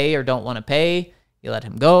can't pay or don't want to pay, you let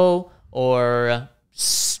him go. Or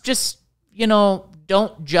just,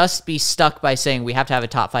 don't just be stuck by saying we have to have a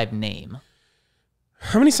top 5 name.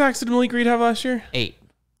 How many sacks did Malik Reed have last year? 8.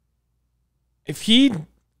 If he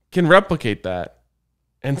can replicate that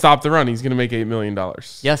and stop the run, he's going to make $8 million.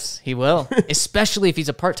 Yes, he will. Especially if he's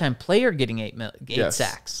a part-time player getting 8 Yes.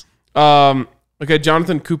 sacks. Okay,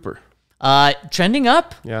 Jonathan Cooper. Trending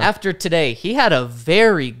up Yeah. after today. He had a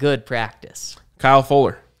very good practice. Kyle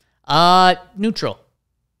Fuller. Neutral.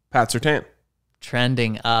 Pat Surtain.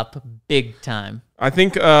 Trending up big time. I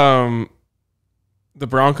think the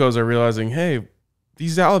Broncos are realizing, hey,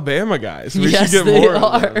 these Alabama guys, we Yes, should get they more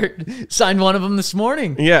of them. are. Signed one of them this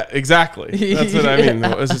morning. Yeah, exactly. That's what I mean.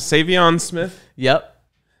 Yeah. Was it Savion Smith? Yep.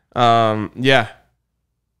 Yeah.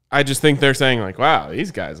 I just think they're saying like, wow, these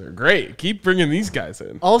guys are great. Keep bringing these guys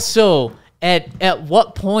in. Also, at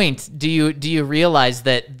what point do you realize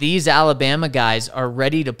that these Alabama guys are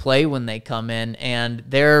ready to play when they come in, and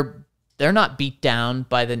they're not beat down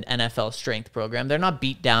by the NFL strength program. They're not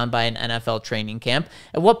beat down by an NFL training camp.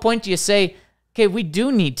 At what point do you say, okay, we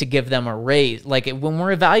do need to give them a raise? Like when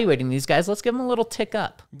we're evaluating these guys, let's give them a little tick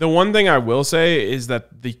up. The one thing I will say is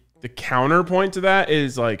that the counterpoint to that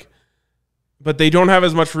is like but they don't have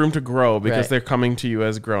as much room to grow because Right. they're coming to you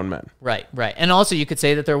as grown men. Right. And also you could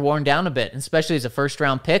say that they're worn down a bit, especially as a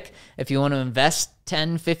first-round pick. If you want to invest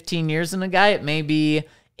 10, 15 years in a guy, it may be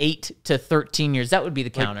 8 to 13 years. That would be the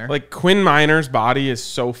counter. Like Quinn Minor's body is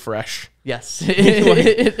so fresh. Yes.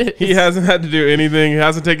 He hasn't had to do anything. He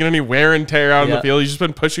hasn't taken any wear and tear out in the Yep. field. He's just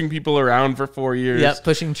been pushing people around for 4 years. Yep,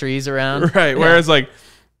 pushing trees around. Right. Yeah. Whereas like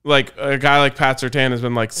a guy like Pat Surtain has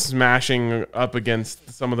been like smashing up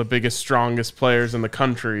against some of the biggest, strongest players in the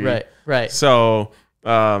country. Right. So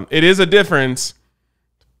it is a difference.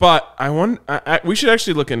 But we should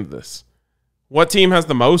actually look into this. What team has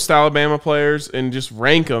the most Alabama players and just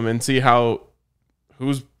rank them and see how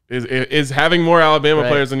is having more Alabama Right.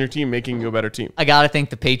 players on your team making you a better team? I got to think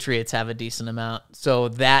the Patriots have a decent amount. So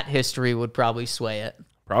that history would probably sway it.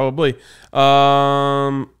 Probably.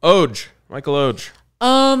 Oj. Michael Oj.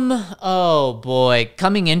 Oh boy.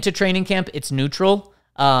 Coming into training camp, it's neutral.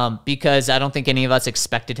 Because I don't think any of us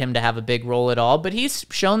expected him to have a big role at all, but he's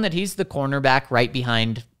shown that he's the cornerback right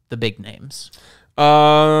behind the big names.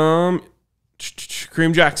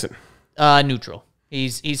 Kareem Jackson. Neutral.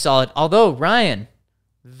 He's solid. Although, Ryan,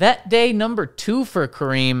 vet day number 2 for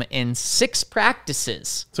Kareem in 6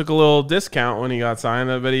 practices. Took a little discount when he got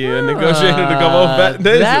signed. I bet he negotiated a couple of vet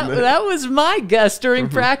days. That was my guess during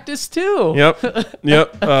practice, too. Yep.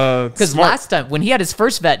 Because last time, when he had his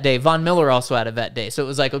first vet day, Von Miller also had a vet day. So it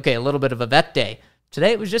was like, okay, a little bit of a vet day.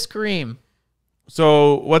 Today, it was just Kareem.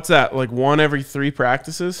 So what's that? Like 1 every 3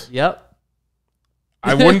 practices? Yep.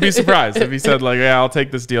 I wouldn't be surprised if he said like, yeah, I'll take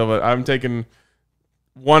this deal, but I'm taking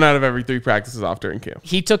 1 out of every 3 practices off during camp.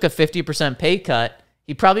 He took a 50% pay cut.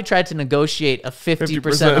 He probably tried to negotiate a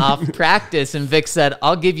 50% off practice, and Vic said,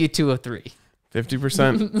 I'll give you 2 of 3.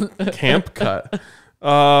 50% camp cut.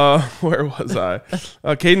 Where was I?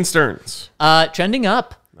 Caden Stearns. Trending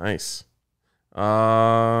up. Nice.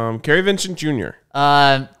 Kerry Vincent Jr.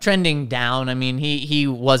 Trending down. I mean, he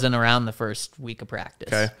wasn't around the first week of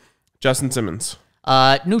practice. Okay. Justin Simmons.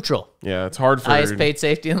 Neutral. Yeah, it's hard for Highest paid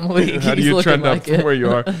safety in the league. How do you trend up from where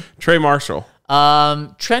you are? Trey Marshall.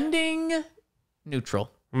 Trending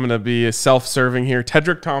neutral. I'm gonna be self-serving here.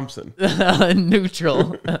 Tedrick Thompson.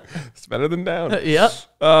 Neutral. It's better than down. Yep.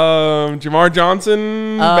 Jamar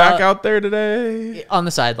Johnson back out there today. On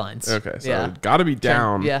the sidelines. Okay, so yeah. gotta be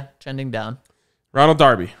down. Trending down. Ronald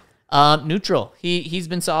Darby. Neutral. He's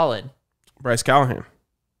been solid. Bryce Callahan.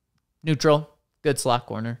 Neutral. Good slot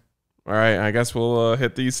corner. All right, I guess we'll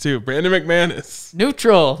hit these two. Brandon McManus.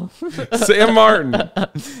 Neutral. Sam Martin.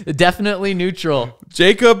 Definitely neutral.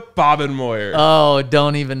 Jacob Bobenmoyer. Oh,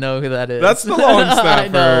 don't even know who that is. That's the long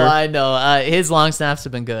snapper. I know. His long snaps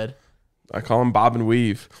have been good. I call him Bob and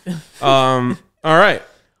Weave. All right.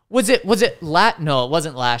 No, it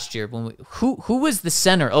wasn't last year. Who was the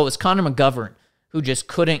center? Oh, it was Connor McGovern, who just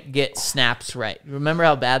couldn't get snaps right. Remember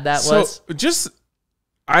how bad that was?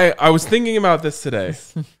 I was thinking about this today.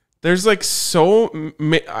 There's like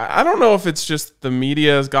I don't know if it's just the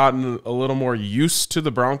media has gotten a little more used to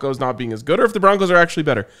the Broncos not being as good, or if the Broncos are actually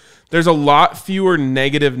better. There's a lot fewer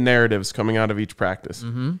negative narratives coming out of each practice.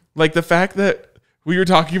 Mm-hmm. Like the fact that we were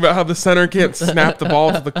talking about how the center can't snap the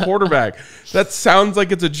ball to the quarterback. That sounds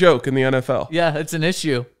like it's a joke in the NFL. Yeah, it's an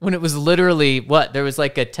issue. When it was literally, there was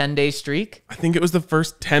like a 10-day streak? I think it was the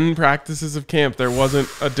first 10 practices of camp. There wasn't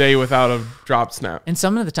a day without a drop snap. And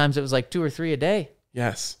some of the times it was like 2 or 3 a day.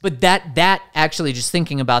 Yes. But that actually, just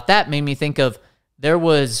thinking about that, made me think of, there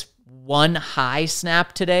was one high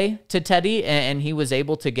snap today to Teddy, and he was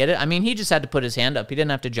able to get it. I mean, he just had to put his hand up. He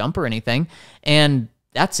didn't have to jump or anything. And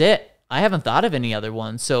that's it. I haven't thought of any other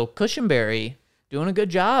ones. So Cushenberry doing a good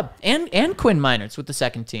job. And Quinn Miners with the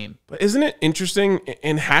second team. But isn't it interesting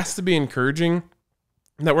and has to be encouraging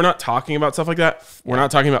that we're not talking about stuff like that? We're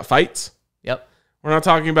not talking about fights. Yep. We're not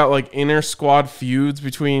talking about like inter squad feuds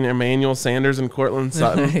between Emmanuel Sanders and Cortland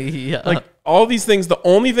Sutton. Yeah. Like all these things. The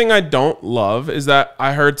only thing I don't love is that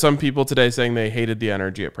I heard some people today saying they hated the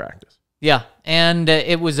energy at practice. Yeah, and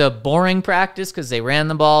it was a boring practice because they ran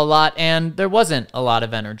the ball a lot, and there wasn't a lot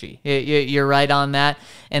of energy. You're right on that,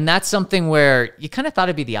 and that's something where you kind of thought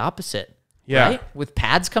it'd be the opposite. Yeah, right? With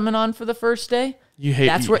pads coming on for the first day,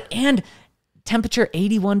 that's where, and temperature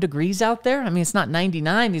 81 degrees out there. I mean, it's not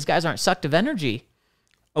 99. These guys aren't sucked of energy.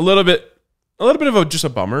 A little bit of just a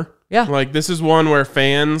bummer. Yeah, like this is one where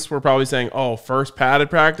fans were probably saying, "Oh, first padded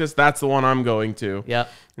practice, that's the one I'm going to." Yeah.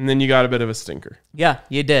 And then you got a bit of a stinker. Yeah,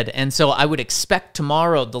 you did. And so I would expect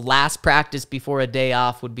tomorrow, the last practice before a day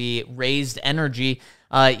off, would be raised energy.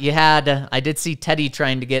 I did see Teddy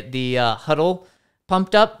trying to get the huddle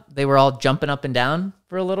pumped up. They were all jumping up and down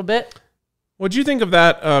for a little bit. What'd you think of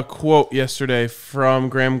that quote yesterday from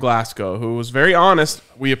Graham Glasgow, who was very honest?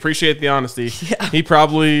 We appreciate the honesty. Yeah. He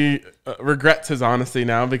probably regrets his honesty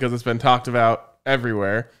now because it's been talked about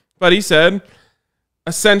everywhere. But he said,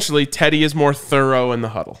 essentially, Teddy is more thorough in the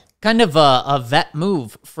huddle. Kind of a vet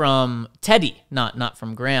move from Teddy, not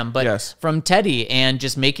from Graham, but yes, from Teddy, and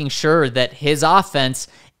just making sure that his offense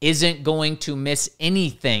isn't going to miss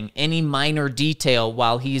anything, any minor detail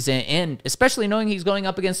while he's in, especially knowing he's going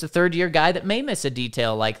up against a third-year guy that may miss a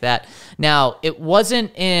detail like that. Now, it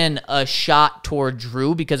wasn't in a shot toward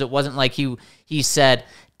Drew because it wasn't like he said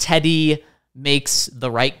Teddy makes the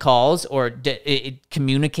right calls or it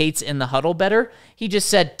communicates in the huddle better. He just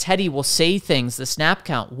said Teddy will say things, the snap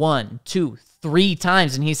count 1, 2, 3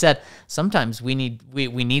 times, and he said sometimes we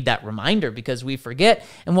need that reminder because we forget.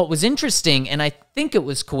 And what was interesting, and I think it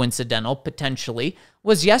was coincidental potentially,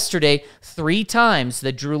 was yesterday 3 times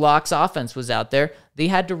that Drew Lock's offense was out there, they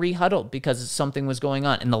had to re-huddle because something was going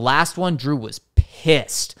on. And the last one, Drew was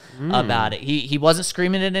pissed about it. He wasn't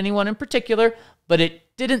screaming at anyone in particular, but it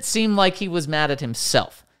didn't seem like he was mad at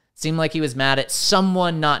himself. It seemed like he was mad at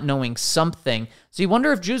someone not knowing something. So you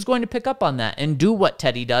wonder if Drew's going to pick up on that and do what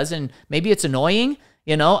Teddy does, and maybe it's annoying.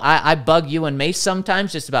 You know, I bug you and Mace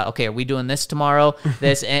sometimes just about, okay, are we doing this tomorrow?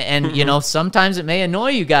 This, and you know, sometimes it may annoy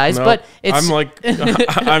you guys, no, but it's...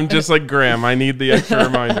 I'm just like Graham. I need the extra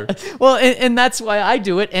reminder. Well, and that's why I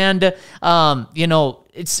do it. And, you know,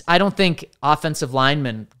 I don't think offensive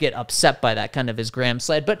linemen get upset by that, kind of as Graham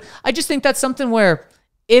said, but I just think that's something where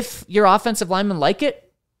if your offensive linemen like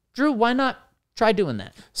it, Drew, why not try doing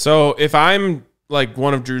that? So if I'm like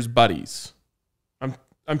one of Drew's buddies,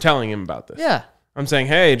 I'm telling him about this. Yeah. I'm saying,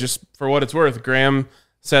 hey, just for what it's worth, Graham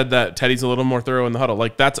said that Teddy's a little more thorough in the huddle.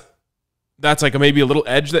 Like that's like maybe a little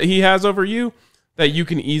edge that he has over you that you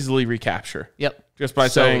can easily recapture. Yep. Just by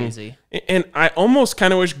so saying, easy. And I almost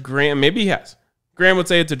kind of wish Graham, maybe he has. Graham would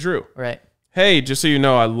say it to Drew. Right. Hey, just so you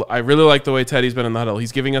know, I really like the way Teddy's been in the huddle.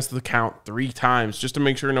 He's giving us the count 3 times just to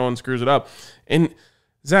make sure no one screws it up. And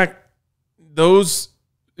Zach,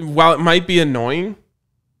 while it might be annoying,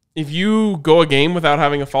 if you go a game without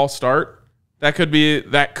having a false start, that could be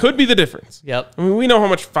the difference. Yep. I mean, we know how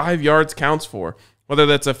much 5 yards counts for, whether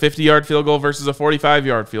that's a 50-yard field goal versus a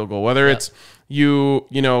 45-yard field goal, whether it's you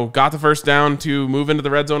got the first down to move into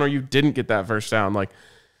the red zone or you didn't get that first down. Like,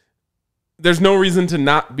 there's no reason to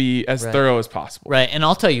not be as thorough as possible. Right. And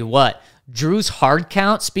I'll tell you what, Drew's hard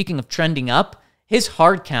count, speaking of trending up, his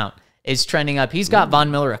hard count is trending up. He's got Von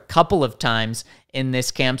Miller a couple of times in this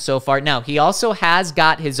camp so far. Now, he also has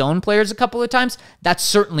got his own players a couple of times. That's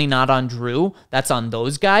certainly not on Drew. That's on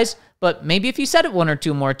those guys. But maybe if you said it 1 or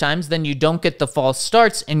 2 more times, then you don't get the false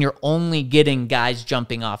starts and you're only getting guys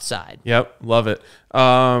jumping offside. Yep. Love it.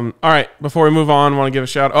 All right. Before we move on, I want to give a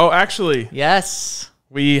shout. Oh, actually. Yes.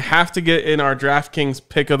 We have to get in our DraftKings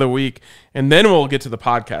pick of the week, and then we'll get to the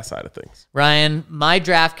podcast side of things. Ryan, my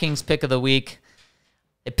DraftKings pick of the week,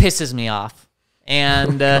 it pisses me off.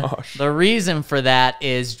 And the reason for that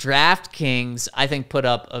is DraftKings, I think, put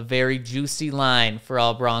up a very juicy line for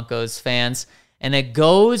all Broncos fans, and it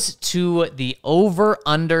goes to the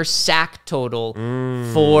over-under sack total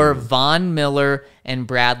for Von Miller and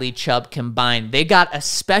Bradley Chubb combined. They got a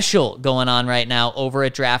special going on right now over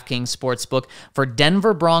at DraftKings Sportsbook for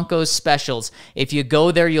Denver Broncos specials. If you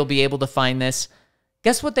go there, you'll be able to find this.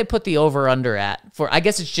 Guess what they put the over-under at? I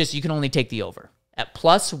guess it's just you can only take the over. At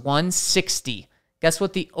plus 160. Guess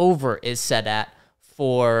what the over is set at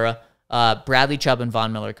for Bradley Chubb and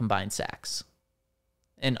Von Miller combined sacks?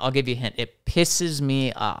 And I'll give you a hint. It pisses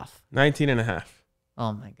me off. 19.5.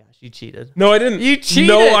 Oh, my gosh. You cheated. No, I didn't. You cheated.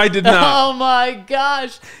 No, I did not. Oh, my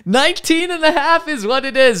gosh. 19.5 is what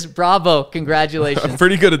it is. Bravo. Congratulations. I'm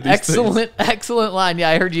pretty good at these things. Excellent line. Yeah,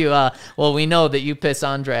 I heard you. Well, we know that you piss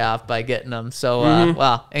Andre off by getting them. So,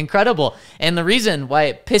 wow, incredible. And the reason why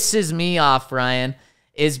it pisses me off, Ryan,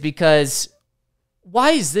 is because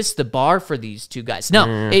why is this the bar for these two guys? No,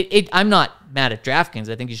 I'm not mad at DraftKings.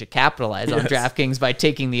 I think you should capitalize on DraftKings by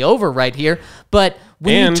taking the over right here. But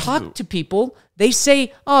when you talk to people, they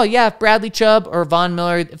say, oh, yeah, if Bradley Chubb or Von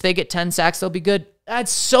Miller, if they get 10 sacks, they'll be good.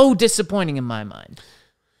 That's so disappointing in my mind.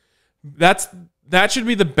 That should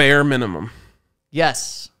be the bare minimum.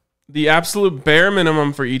 Yes. The absolute bare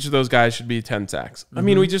minimum for each of those guys should be 10 sacks. I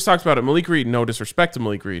mean, we just talked about it. Malik Reed, no disrespect to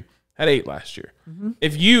Malik Reed, had 8 last year.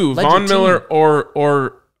 If you, Von Miller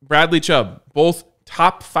or Bradley Chubb, both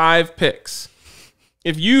top 5 picks,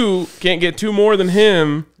 if you can't get 2 more than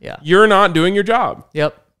him, you're not doing your job.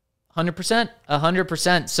 Yep.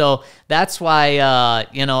 100%. So that's why,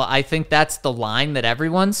 I think that's the line that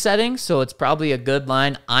everyone's setting. So it's probably a good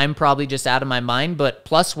line. I'm probably just out of my mind, but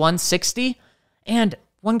plus 160 and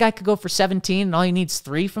one guy could go for 17 and all he needs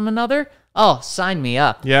 3 from another. Oh, sign me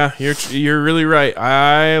up. Yeah, you're really right.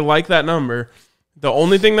 I like that number. The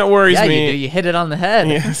only thing that worries me... Yeah, you hit it on the head.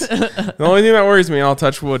 Yes. The only thing that worries me, I'll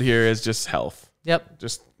touch wood here, is just health. Yep.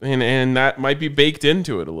 And that might be baked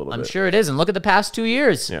into it a little bit. I'm sure it is. And look at the past 2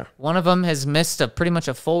 years. Yeah. One of them has missed pretty much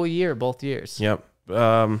a full year both years. Yep.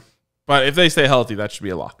 But if they stay healthy, that should be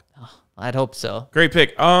a lock. Oh, I'd hope so. Great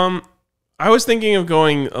pick. I was thinking of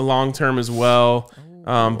going a long term as well,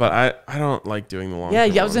 but I don't like doing the long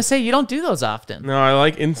term. Yeah, I was going to say, you don't do those often. No, I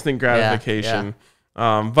like instant gratification.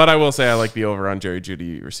 Yeah. But I will say I like the over on Jerry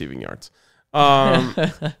Jeudy receiving yards.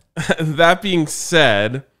 That being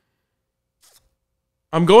said,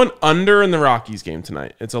 I'm going under in the Rockies game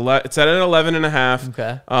tonight. It's set at 11.5.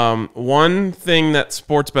 Okay. One thing that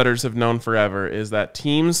sports bettors have known forever is that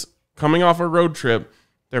teams coming off a road trip,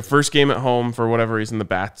 their first game at home, for whatever reason, the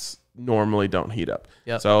bats normally don't heat up.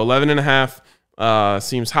 Yep. So 11.5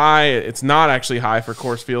 seems high. It's not actually high for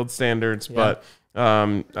course field standards, but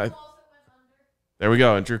there we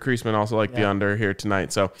go. And Drew Kreisman also liked the under here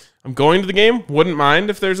tonight. So I'm going to the game. Wouldn't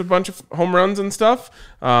mind if there's a bunch of home runs and stuff.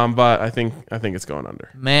 But I think it's going under.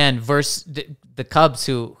 Man, versus the Cubs,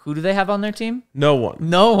 who do they have on their team? No one.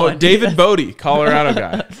 No one. David Bodie, Colorado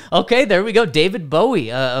guy. Okay, there we go. David Bowie,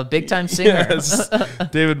 a big-time singer. Yes,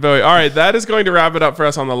 David Bowie. All right, that is going to wrap it up for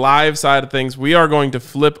us on the live side of things. We are going to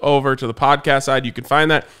flip over to the podcast side. You can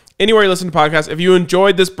find that anywhere you listen to podcasts. If you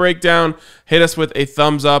enjoyed this breakdown, hit us with a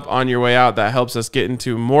thumbs up on your way out. That helps us get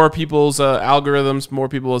into more people's algorithms. More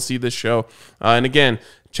people will see this show. And again,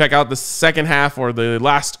 check out the second half or the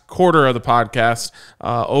last quarter of the podcast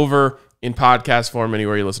over in podcast form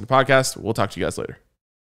anywhere you listen to podcasts. We'll talk to you guys later.